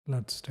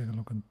Let's take a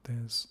look at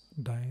this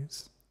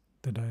dice.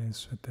 The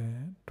dice with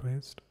a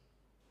twist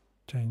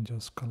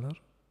changes color,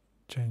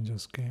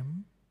 changes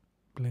game,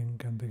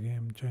 blink and the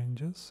game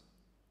changes.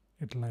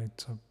 It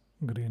lights up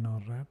green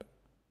or red.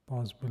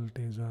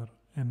 Possibilities are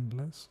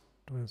endless.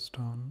 Twist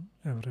on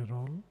every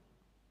roll.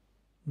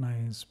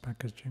 Nice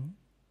packaging.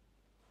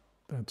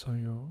 That's how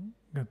you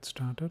get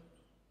started.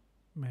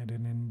 Made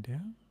in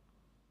India.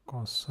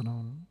 Costs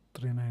around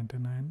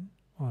 $3.99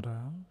 or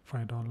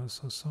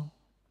 $5 or so.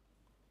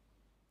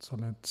 So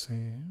let's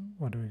see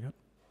what do we get.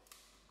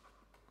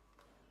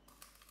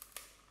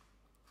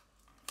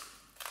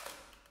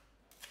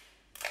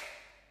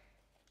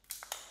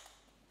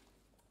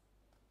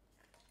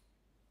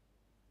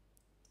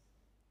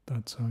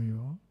 That's how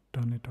you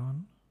turn it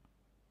on.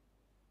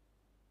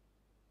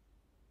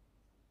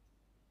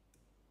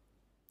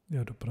 You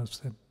have to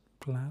press it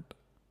flat.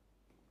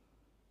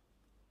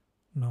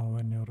 Now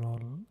when you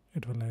roll,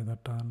 it will either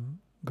turn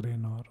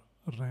green or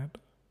red.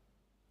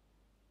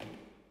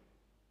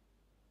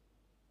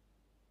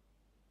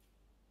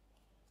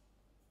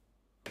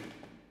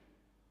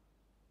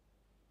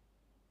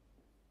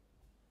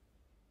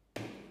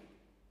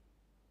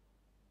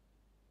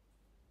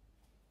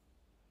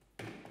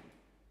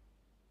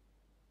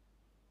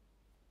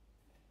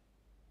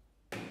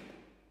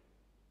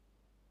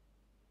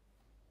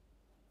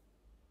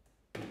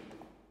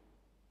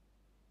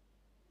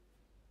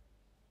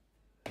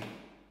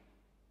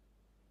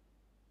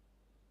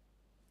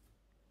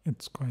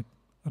 It's quite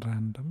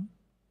random.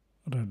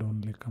 Red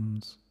only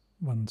comes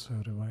once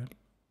every while.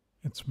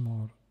 It's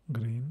more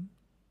green.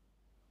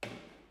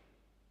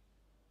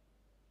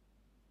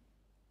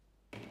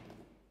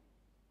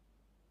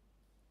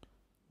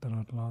 There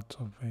are lots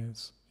of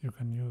ways you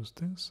can use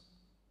this.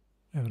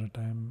 Every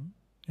time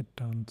it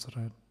turns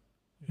red,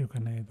 you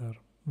can either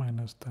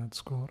minus that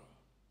score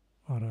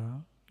or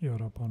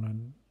your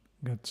opponent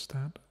gets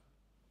that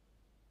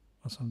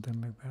or something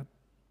like that.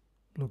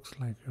 Looks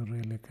like you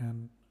really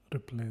can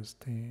replace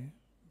the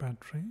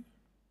battery,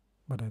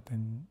 but I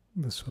think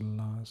this will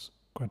last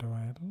quite a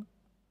while.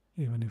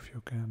 Even if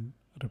you can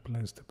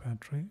replace the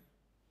battery,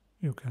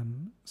 you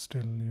can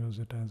still use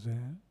it as a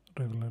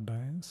regular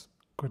dice.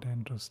 Quite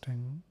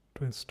interesting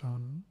twist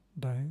on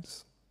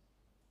dice.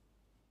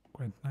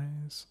 Quite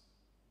nice.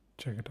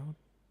 Check it out.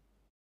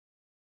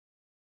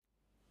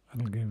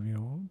 I'll give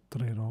you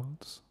 3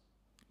 rolls.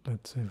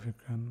 Let's see if you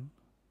can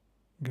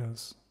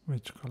guess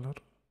which color.